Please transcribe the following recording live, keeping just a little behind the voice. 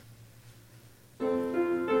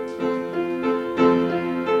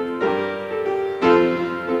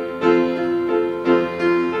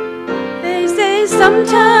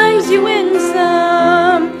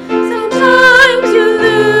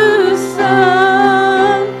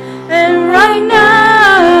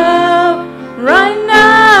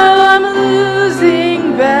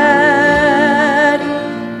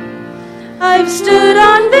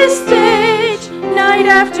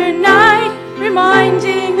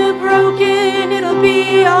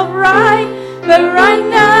But right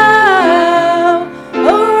now,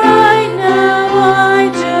 oh right now, I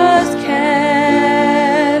just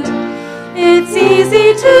can't. It's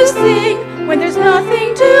easy to sing when there's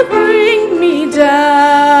nothing to bring me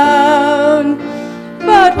down.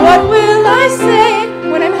 But what will I say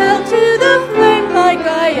when I'm held to the flame like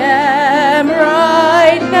I am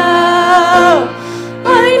right now?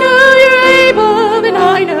 I know you're able and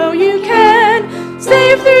I know you can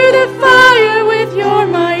save through the fire with your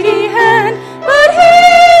mighty hand. But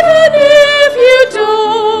even if you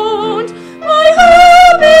don't, my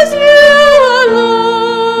hope is you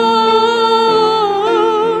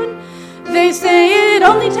alone. They say it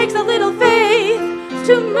only takes a little faith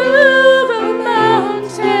to move a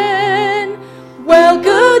mountain. Well,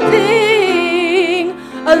 good thing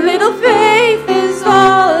a little faith is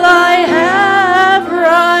all I have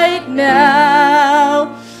right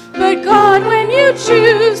now. But God, when you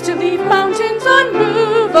choose to leave mountains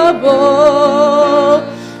unmovable,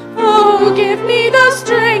 oh, give me the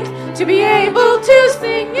strength to be able to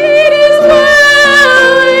sing. It is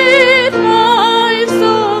well with my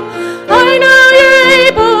soul. I know you're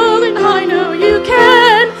able and I know you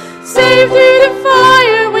can save through the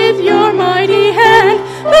fire with your mighty hand.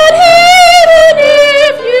 But even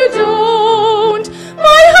if you don't,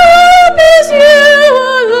 my hope is you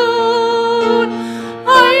alone.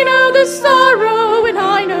 I know the sorrow and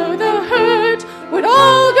I know the hurt would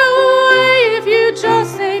all go away if you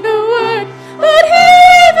just say the word. But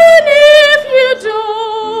even if you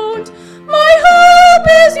don't, my hope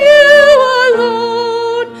is you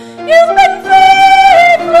alone. You've been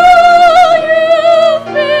faithful, you've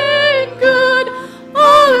been good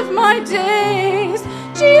all of my days.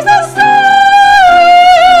 Jesus,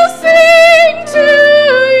 I'll sing to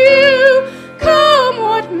you, come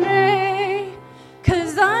what may,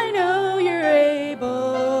 'cause I know you're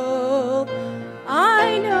able,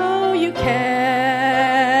 I know you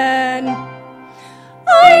can.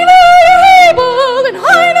 I know you're able and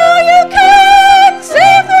I know you can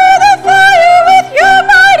save through the fire with your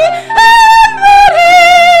mighty hand. But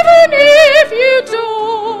even if you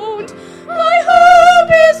don't, my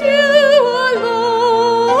hope is you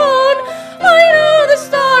alone. I know the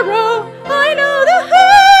sorrow, I know the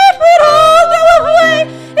hurt would all go away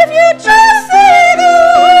if you just say the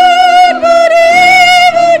word. But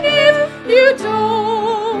even if you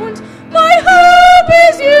don't, my hope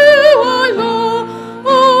is you alone.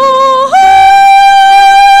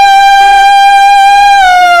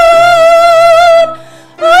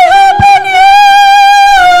 I hope in you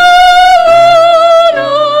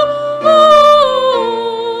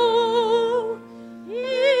alone.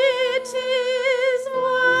 It is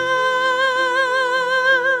well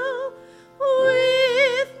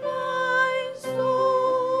with my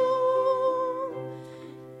soul.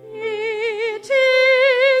 It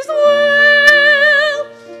is well.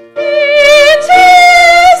 It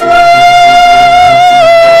is well.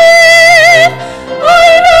 I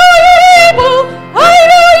know you're able. I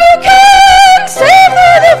know you can save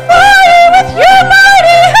through the fire with your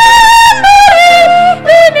mighty hand. But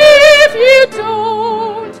even if you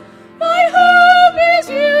don't, my hope is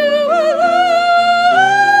you alone.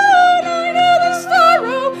 I know the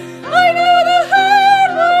sorrow, I know the hurt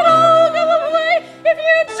would all go away if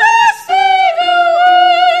you just say the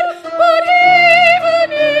word. But even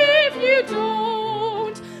if you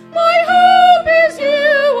don't, my hope is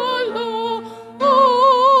you alone.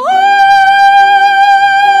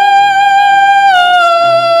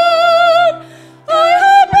 I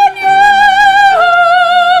hope in you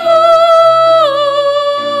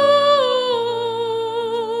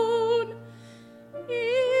alone.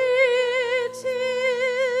 It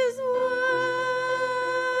is well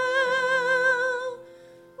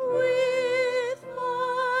with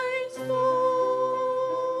my soul.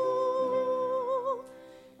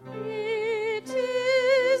 It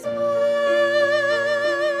is well.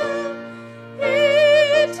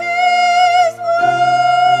 It is well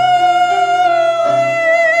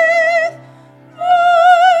with my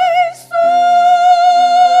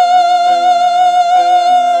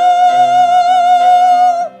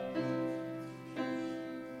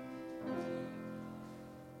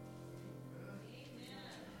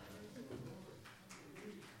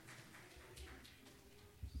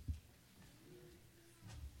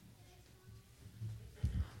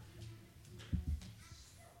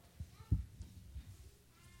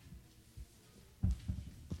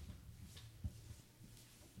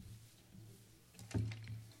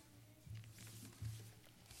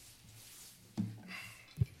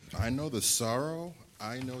I know the sorrow,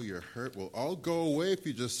 I know your hurt will all go away if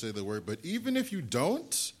you just say the word. But even if you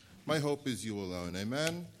don't, my hope is you alone.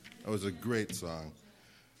 Amen? That was a great song.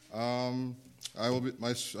 I will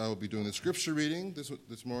be doing the scripture reading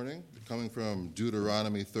this morning, coming from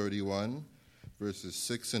Deuteronomy 31, verses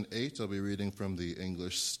 6 and 8. I'll be reading from the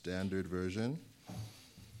English Standard Version.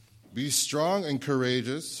 Be strong and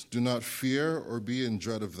courageous. Do not fear or be in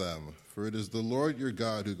dread of them, for it is the Lord your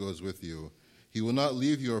God who goes with you. He will not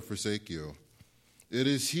leave you or forsake you. It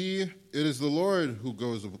is the Lord who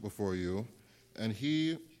goes before you, and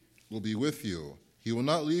he will be with you. He will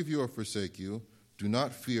not leave you or forsake you. Do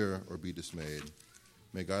not fear or be dismayed.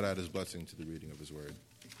 May God add his blessing to the reading of his word.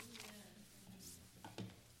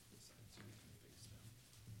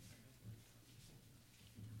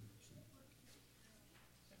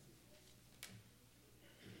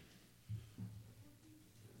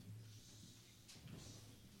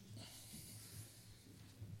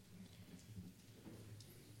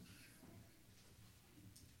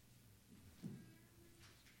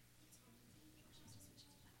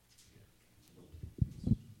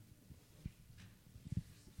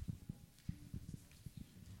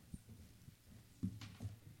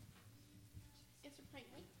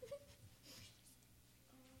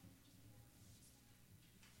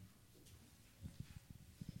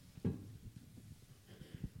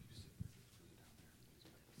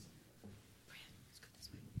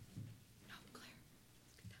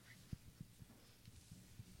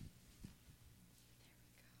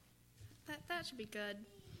 That should be good.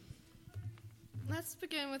 Let's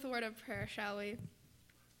begin with a word of prayer, shall we?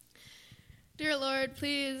 Dear Lord,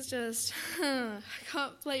 please just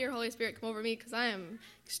let your Holy Spirit come over me because I am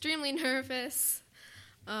extremely nervous.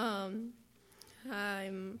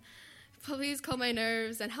 Please calm my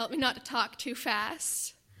nerves and help me not to talk too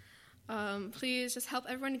fast. Please just help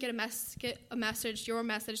everyone get a message, your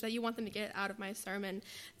message that you want them to get out of my sermon,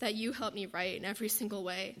 that you help me write in every single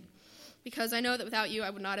way. Because I know that without you,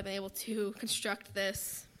 I would not have been able to construct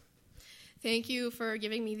this. Thank you for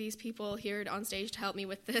giving me these people here on stage to help me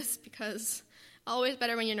with this, because always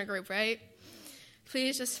better when you're in a group, right?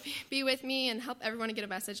 Please just be with me and help everyone to get a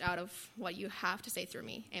message out of what you have to say through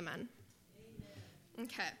me. Amen.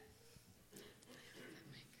 Okay.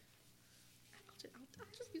 I'll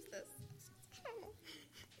just use this.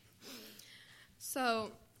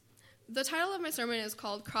 So, the title of my sermon is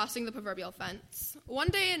called Crossing the Proverbial Fence. One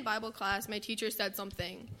day in Bible class, my teacher said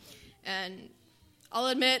something, and I'll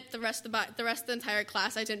admit the rest of the entire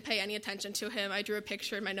class, I didn't pay any attention to him. I drew a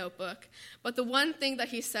picture in my notebook. But the one thing that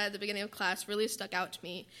he said at the beginning of class really stuck out to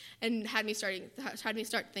me and had me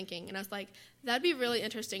start thinking. And I was like, that'd be really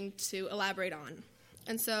interesting to elaborate on.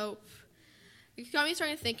 And so it got me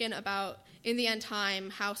starting thinking about, in the end time,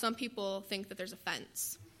 how some people think that there's a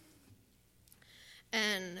fence.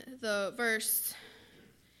 And the verse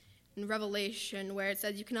in Revelation where it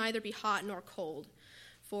says, you can either be hot nor cold.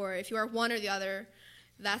 For if you are one or the other,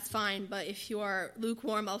 that's fine. But if you are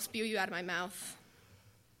lukewarm, I'll spew you out of my mouth.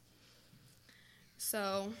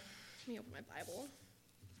 So, let me open my Bible.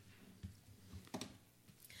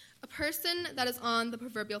 A person that is on the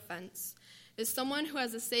proverbial fence is someone who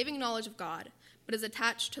has a saving knowledge of God, but is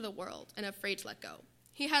attached to the world and afraid to let go.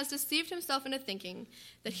 He has deceived himself into thinking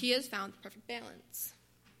that he has found the perfect balance.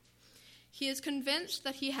 He is convinced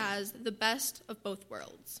that he has the best of both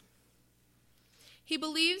worlds. He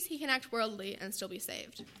believes he can act worldly and still be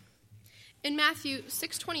saved. In Matthew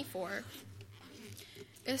 6:24,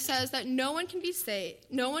 it says that no one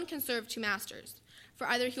can serve two masters, for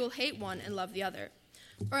either he will hate one and love the other,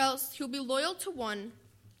 or else he will be loyal to one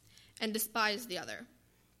and despise the other.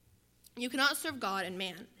 You cannot serve God and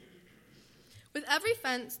man. With every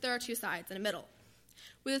fence, there are two sides and a middle.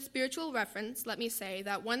 With a spiritual reference, let me say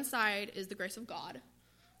that one side is the grace of God,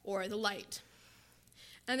 or the light,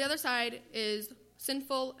 and the other side is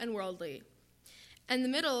sinful and worldly. And the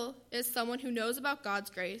middle is someone who knows about God's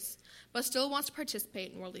grace, but still wants to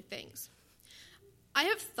participate in worldly things. I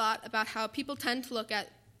have thought about how people tend to look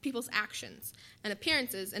at people's actions and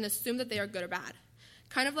appearances and assume that they are good or bad,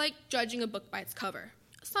 kind of like judging a book by its cover.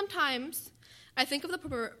 Sometimes I think of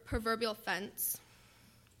the proverbial fence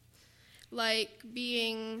like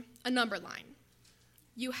being a number line.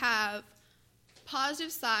 You have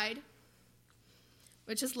positive side,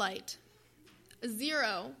 which is light, a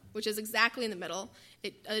 0, which is exactly in the middle,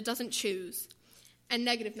 it doesn't choose, and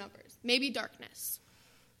negative numbers, maybe darkness.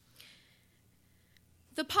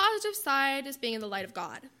 The positive side is being in the light of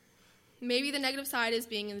God. Maybe the negative side is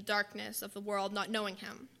being in the darkness of the world, not knowing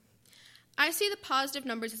him. I see the positive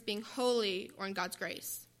numbers as being holy or in God's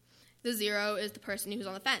grace. The 0 is the person who's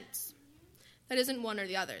on the fence. That isn't one or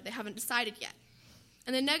the other. They haven't decided yet.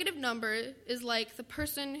 And the negative number is like the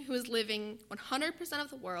person who is living 100% of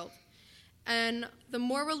the world. And the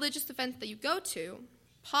more religious the fence that you go to,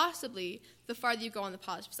 possibly the farther you go on the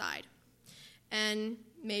positive side. And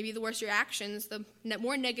maybe the worse your actions, the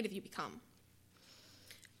more negative you become.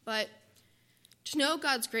 But to know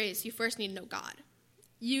God's grace, you first need to know God.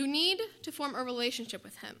 You need to form a relationship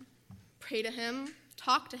with him. Pray to him,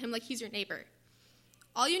 talk to him like he's your neighbor.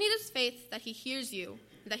 All you need is faith that he hears you,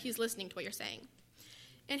 and that he's listening to what you're saying.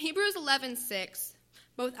 In Hebrews 11:6,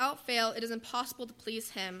 but without faith it is impossible to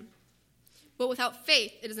please him.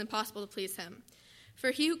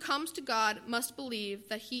 For he who comes to God must believe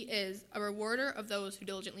that he is a rewarder of those who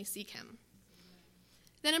diligently seek him.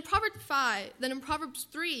 Then in Proverbs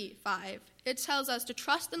 3:5, it tells us to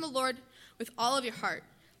trust in the Lord with all of your heart.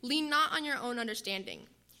 Lean not on your own understanding.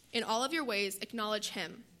 In all of your ways acknowledge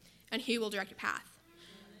him, and he will direct your path.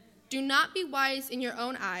 Do not be wise in your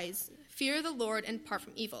own eyes. Fear the Lord and depart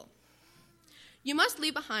from evil. You must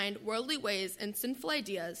leave behind worldly ways and sinful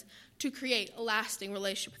ideas to create a lasting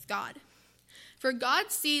relationship with God. For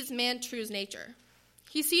God sees man's true nature.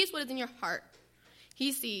 He sees what is in your heart.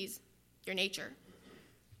 He sees your nature.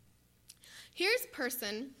 Here's a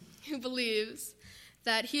person who believes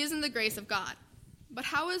that he is in the grace of God. But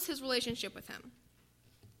how is his relationship with him?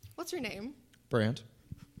 What's your name? Brant.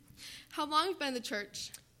 How long have you been in the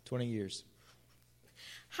church? 20 years.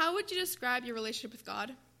 How would you describe your relationship with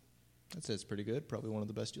God? I'd say it's pretty good. Probably one of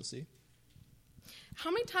the best you'll see.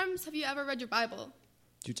 How many times have you ever read your Bible?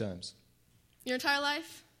 2 times. Your entire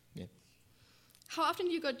life? Yeah. How often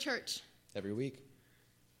do you go to church? Every week.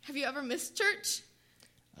 Have you ever missed church?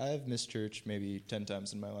 I've missed church maybe 10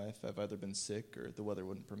 times in my life. I've either been sick or the weather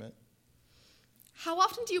wouldn't permit. How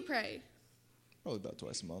often do you pray? Probably about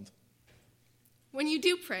twice a month. When you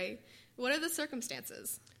do pray, what are the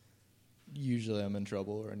circumstances? Usually I'm in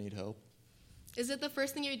trouble or I need help. Is it the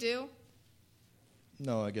first thing you do?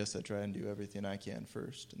 No, I guess I try and do everything I can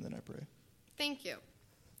first, and then I pray. Thank you.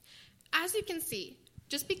 As you can see,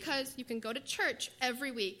 just because you can go to church every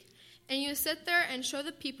week, and you sit there and show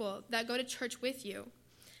the people that go to church with you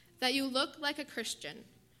that you look like a Christian,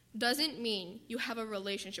 doesn't mean you have a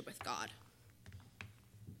relationship with God.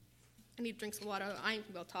 I need to drink some water. I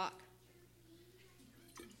ain't going to talk.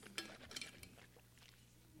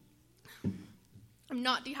 I'm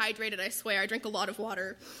not dehydrated, I swear. I drink a lot of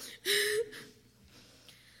water.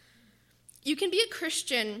 You can be a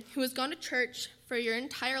Christian who has gone to church for your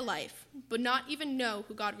entire life, but not even know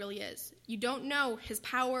who God really is. You don't know his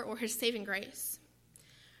power or his saving grace.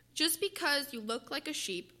 Just because you look like a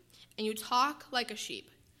sheep and you talk like a sheep,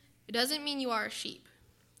 it doesn't mean you are a sheep.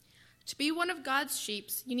 To be one of God's sheep,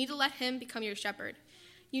 you need to let him become your shepherd.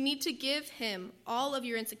 You need to give him all of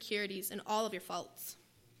your insecurities and all of your faults.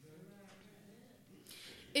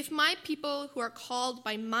 If my people who are called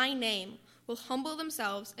by my name will humble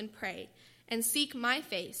themselves and pray and seek my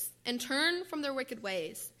face and turn from their wicked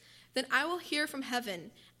ways, then I will hear from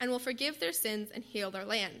heaven and will forgive their sins and heal their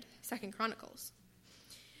land. 2 Chronicles.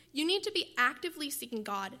 You need to be actively seeking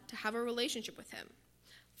God to have a relationship with him.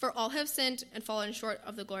 For all have sinned and fallen short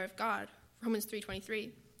of the glory of God. Romans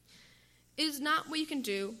 3:23. It is not what you can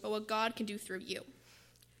do, but what God can do through you.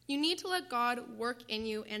 You need to let God work in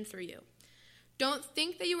you and through you. Don't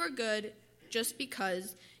think that you are good just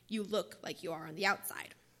because you look like you are on the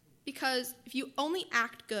outside. Because if you only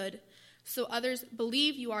act good so others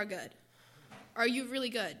believe you are good, are you really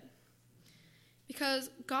good? Because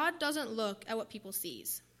God doesn't look at what people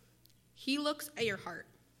sees. He looks at your heart.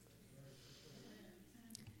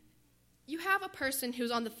 You have a person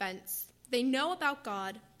who's on the fence. They know about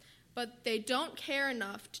God, but they don't care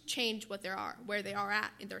enough to change where they are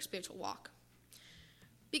at in their spiritual walk.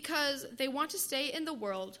 Because they want to stay in the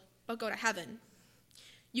world, but go to heaven.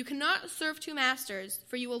 You cannot serve 2 masters,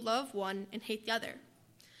 for you will love one and hate the other.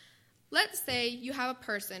 Let's say you have a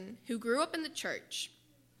person who grew up in the church.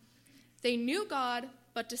 They knew God,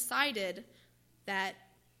 but decided that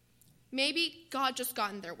maybe God just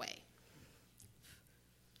got in their way.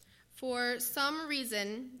 For some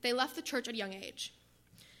reason, they left the church at a young age.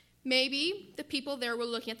 Maybe the people there were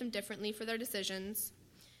looking at them differently for their decisions.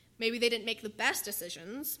 Maybe they didn't make the best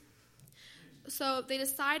decisions. So they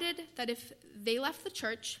decided that if they left the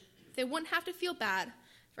church, they wouldn't have to feel bad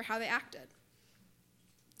for how they acted.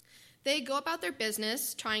 They go about their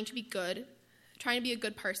business trying to be good, trying to be a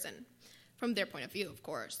good person, from their point of view, of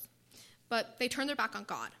course. But they turn their back on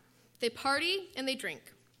God. They party and they drink.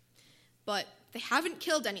 But they haven't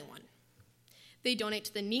killed anyone. They donate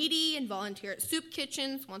to the needy and volunteer at soup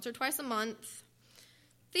kitchens once or twice a month.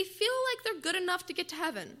 They feel like they're good enough to get to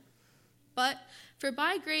heaven. But for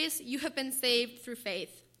by grace you have been saved through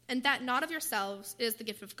faith, and that not of yourselves is the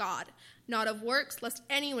gift of God, not of works, lest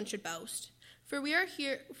anyone should boast. For we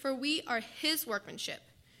are his workmanship,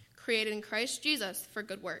 created in Christ Jesus for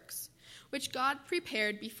good works, which God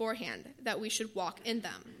prepared beforehand that we should walk in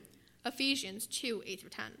them. Ephesians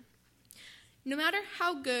 2:8-10. No matter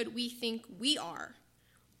how good we think we are,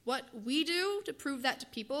 what we do to prove that to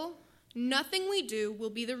people, nothing we do will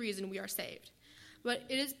be the reason we are saved. But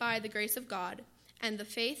it is by the grace of God and the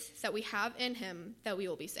faith that we have in him that we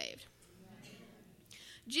will be saved.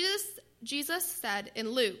 Jesus said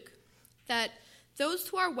in Luke that those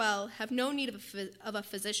who are well have no need of a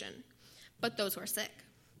physician, but those who are sick.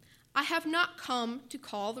 I have not come to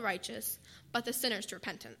call the righteous, but the sinners to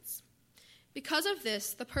repentance. Because of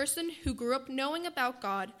this, the person who grew up knowing about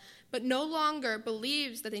God, but no longer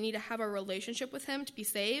believes that they need to have a relationship with him to be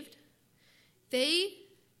saved, they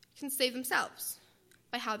can save themselves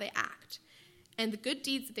by how they act and the good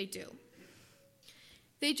deeds that they do.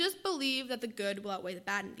 They just believe that the good will outweigh the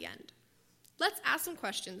bad in the end. Let's ask some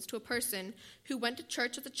questions to a person who went to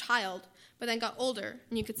church as a child, but then got older,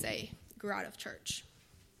 and you could say, grew out of church.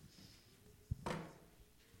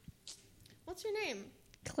 What's your name?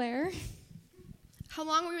 Claire. How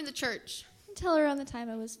long were you in the church? Until around the time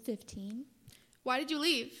I was 15. Why did you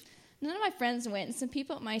leave? None of my friends went, and some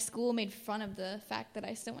people at my school made fun of the fact that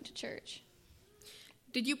I still went to church.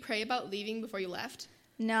 Did you pray about leaving before you left?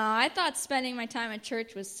 No, I thought spending my time at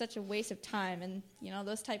church was such a waste of time, and,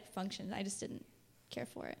 those type of functions, I just didn't care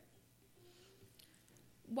for it.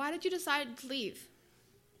 Why did you decide to leave?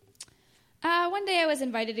 One day I was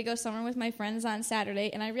invited to go somewhere with my friends on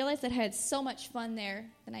Saturday, and I realized that I had so much fun there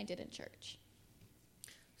than I did in church.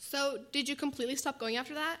 So, did you completely stop going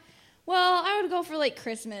after that? Well, I would go for,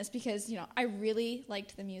 Christmas because, I really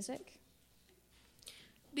liked the music.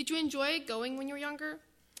 Did you enjoy going when you were younger?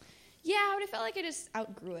 Yeah, but I felt like I just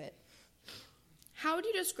outgrew it. How would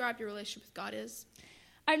you describe your relationship with God is?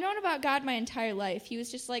 I've known about God my entire life. He was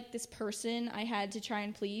just like this person I had to try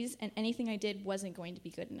and please, and anything I did wasn't going to be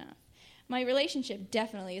good enough. My relationship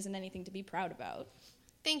definitely isn't anything to be proud about.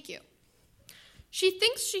 Thank you. She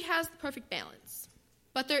thinks she has the perfect balance,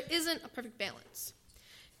 but there isn't a perfect balance.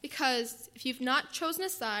 Because if you've not chosen a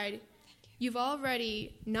side, you've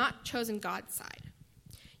already not chosen God's side.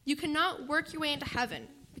 You cannot work your way into heaven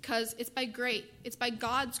because it's by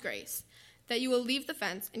God's grace that you will leave the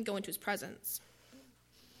fence and go into his presence.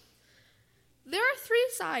 There are 3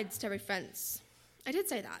 sides to every fence. I did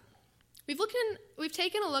say that. We've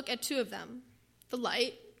taken a look at 2 of them, the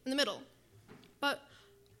light and the middle. But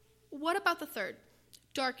what about the third?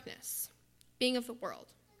 Darkness, being of the world.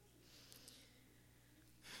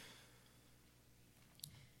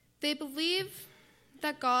 They believe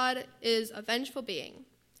that God is a vengeful being,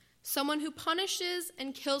 someone who punishes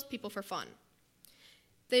and kills people for fun.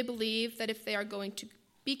 They believe that if they are going to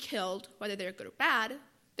be killed, whether they're good or bad,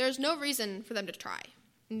 there's no reason for them to try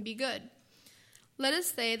and be good. Let us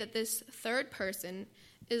say that this third person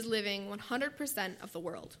is living 100% of the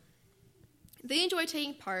world. They enjoy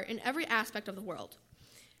taking part in every aspect of the world.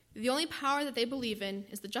 The only power that they believe in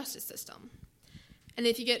is the justice system. And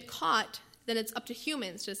if you get caught, then it's up to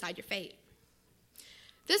humans to decide your fate.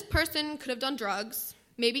 This person could have done drugs,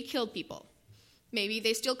 maybe killed people. Maybe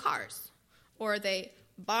they steal cars, or they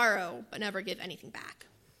borrow but never give anything back.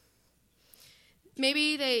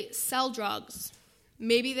 Maybe they sell drugs.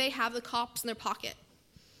 Maybe they have the cops in their pocket.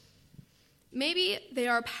 Maybe they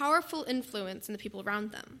are a powerful influence in the people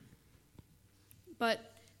around them.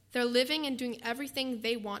 But they're living and doing everything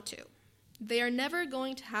they want to. They are never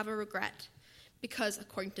going to have a regret because,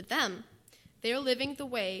 according to them, they are living the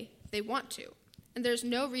way they want to, and there's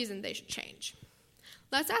no reason they should change.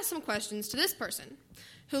 Let's ask some questions to this person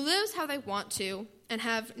who lives how they want to and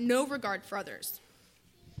have no regard for others.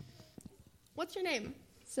 What's your name?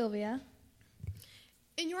 Sylvia.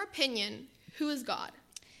 In your opinion, who is God?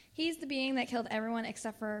 He's the being that killed everyone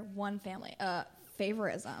except for one family.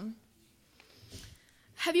 Favorism.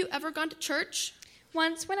 Have you ever gone to church?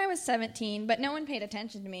 Once when I was 17, but no one paid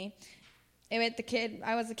attention to me. I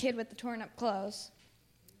was the kid with the torn up clothes.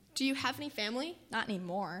 Do you have any family? Not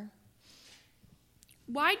anymore.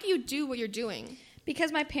 Why do you do what you're doing?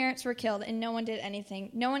 Because my parents were killed and no one did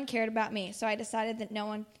anything. No one cared about me, so I decided that no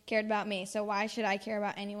one cared about me, so why should I care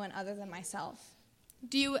about anyone other than myself?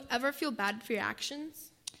 Do you ever feel bad for your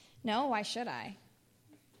actions? No, why should I?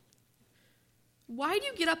 Why do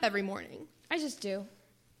you get up every morning? I just do.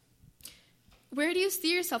 Where do you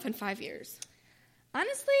see yourself in 5 years?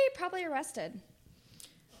 Honestly, probably arrested.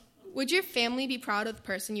 Would your family be proud of the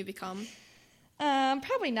person you become?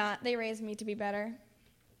 Probably not. They raised me to be better.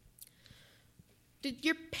 Did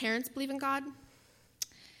your parents believe in God?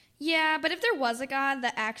 Yeah, but if there was a God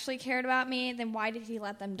that actually cared about me, then why did he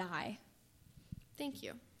let them die? Thank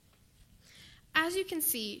you. As you can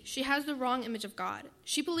see, she has the wrong image of God.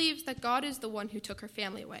 She believes that God is the one who took her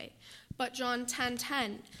family away. But John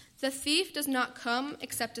 10:10, the thief does not come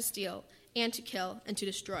except to steal and to kill and to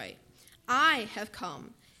destroy. I have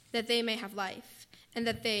come that they may have life and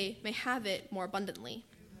that they may have it more abundantly.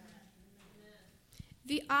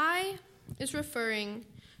 The I is referring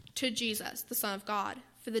to Jesus, the Son of God,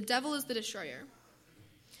 for the devil is the destroyer.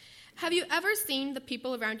 Have you ever seen the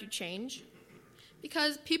people around you change?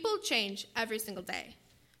 Because people change every single day.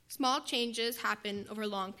 Small changes happen over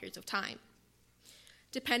long periods of time.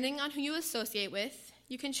 Depending on who you associate with,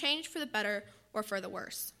 you can change for the better or for the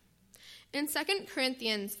worse. In 2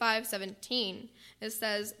 Corinthians 5:17, it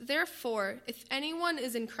says, "Therefore, if anyone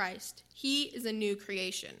is in Christ, he is a new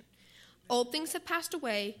creation. Old things have passed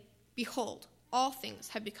away. Behold, all things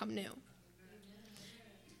have become new."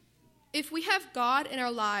 If we have God in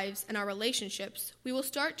our lives and our relationships, we will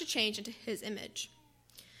start to change into his image.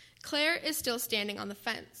 Claire is still standing on the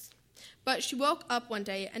fence, but she woke up one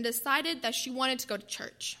day and decided that she wanted to go to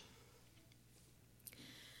church.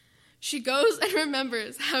 She goes and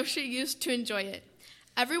remembers how she used to enjoy it.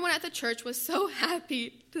 Everyone at the church was so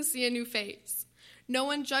happy to see a new face. No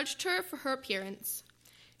one judged her for her appearance.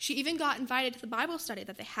 She even got invited to the Bible study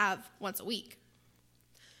that they have once a week.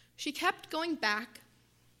 She kept going back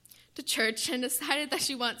to church and decided that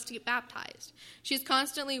she wants to get baptized. She's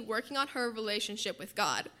constantly working on her relationship with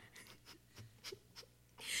God.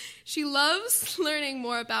 She loves learning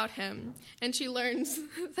more about him, and she learns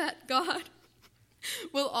that God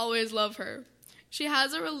will always love her. She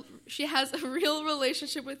has a real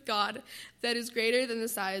relationship with God that is greater than the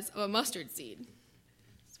size of a mustard seed.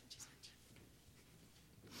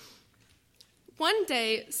 One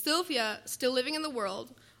day, Sylvia, still living in the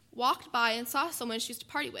world, walked by and saw someone she used to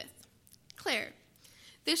party with, Claire.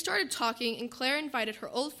 They started talking, and Claire invited her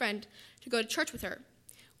old friend to go to church with her.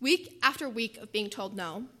 Week after week of being told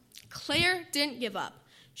no, Claire didn't give up.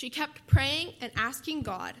 She kept praying and asking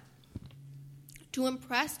God to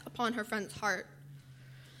impress upon her friend's heart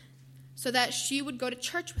so that she would go to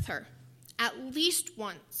church with her at least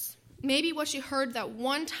once. Maybe what she heard that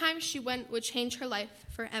one time she went would change her life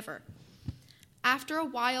forever. After a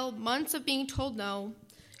while, months of being told no,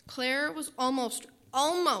 Claire was almost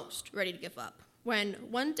ready to give up when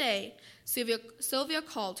one day Sylvia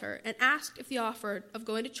called her and asked if the offer of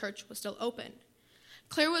going to church was still open.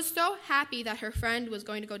 Claire was so happy that her friend was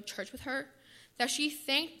going to go to church with her that she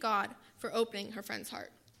thanked God for opening her friend's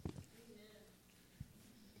heart.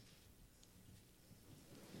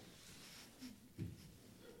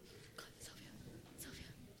 Sylvia.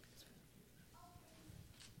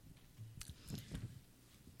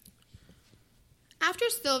 After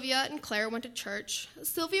Sylvia and Claire went to church,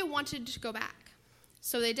 Sylvia wanted to go back,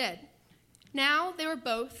 so they did. Now they were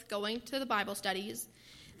both going to the Bible studies.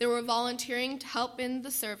 They were volunteering to help in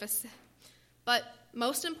the service. But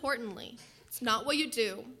most importantly, it's not what you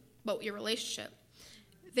do, but your relationship.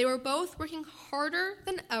 They were both working harder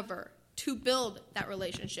than ever to build that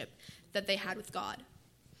relationship that they had with God.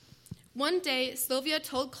 One day, Sylvia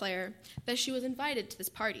told Claire that she was invited to this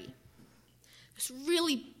party, this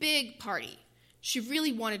really big party. She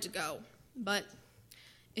really wanted to go, but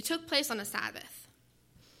it took place on a Sabbath.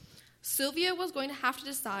 Sylvia was going to have to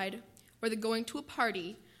decide whether going to a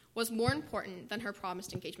party was more important than her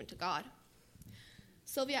promised engagement to God.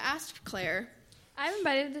 Sylvia asked Claire, "I'm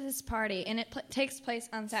invited to this party, and it takes place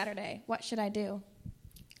on Saturday. What should I do?"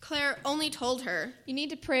 Claire only told her, "You need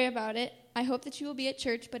to pray about it. I hope that you will be at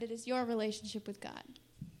church, but it is your relationship with God."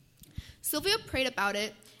 Sylvia prayed about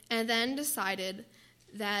it and then decided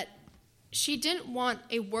that she didn't want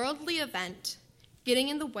a worldly event getting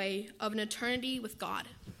in the way of an eternity with God.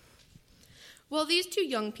 While these two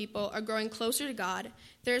young people are growing closer to God,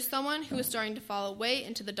 there is someone who is starting to fall away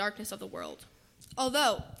into the darkness of the world.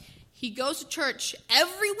 Although he goes to church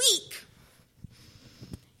every week,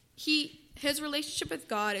 his relationship with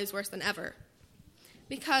God is worse than ever,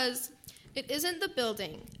 because it isn't the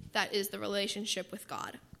building that is the relationship with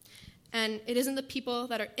God, and it isn't the people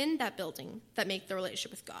that are in that building that make the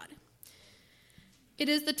relationship with God. It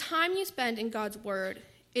is the time you spend in God's word.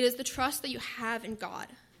 It is the trust that you have in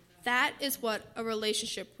God. That is what a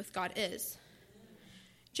relationship with God is.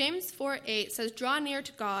 James 4:8 says, "Draw near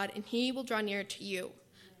to God, and he will draw near to you.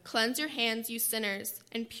 Cleanse your hands, you sinners,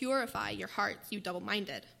 and purify your hearts, you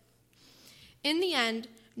double-minded." In the end,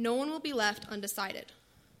 no one will be left undecided.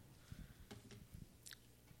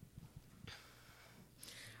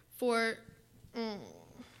 For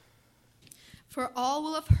all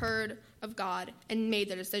will have heard of God and made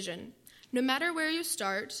their decision. No matter where you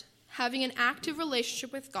start, having an active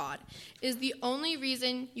relationship with God is the only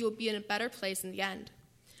reason you will be in a better place in the end.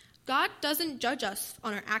 God doesn't judge us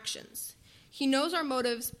on our actions. He knows our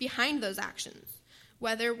motives behind those actions,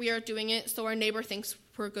 whether we are doing it so our neighbor thinks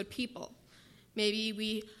we're good people. Maybe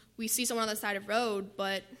we see someone on the side of the road,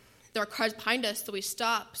 but there are cars behind us, so we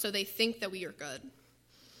stop so they think that we are good.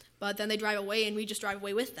 But then they drive away, and we just drive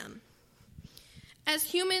away with them. As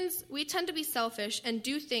humans, we tend to be selfish and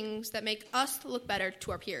do things that make us look better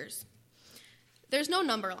to our peers. There's no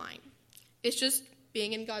number line. It's just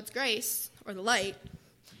being in God's grace, or the light,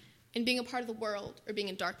 and being a part of the world, or being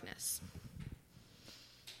in darkness.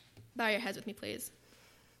 Bow your heads with me, please.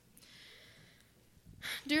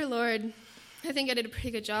 Dear Lord, I think I did a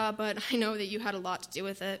pretty good job, but I know that you had a lot to do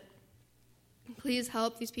with it. Please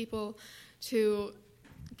help these people to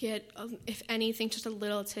get, if anything, just a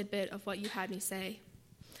little tidbit of what you had me say.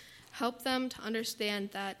 Help them to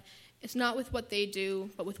understand that it's not with what they do,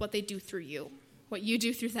 but with what they do through you, what you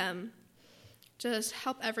do through them. Just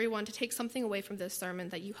help everyone to take something away from this sermon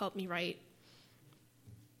that you helped me write.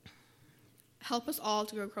 Help us all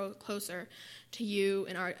to grow closer to you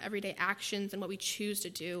in our everyday actions and what we choose to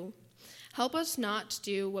do. Help us not to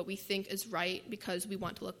do what we think is right because we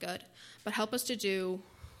want to look good, but help us to do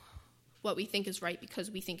what we think is right because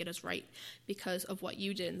we think it is right because of what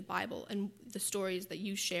you did in the Bible and the stories that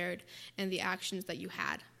you shared and the actions that you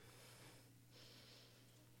had.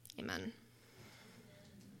 Amen.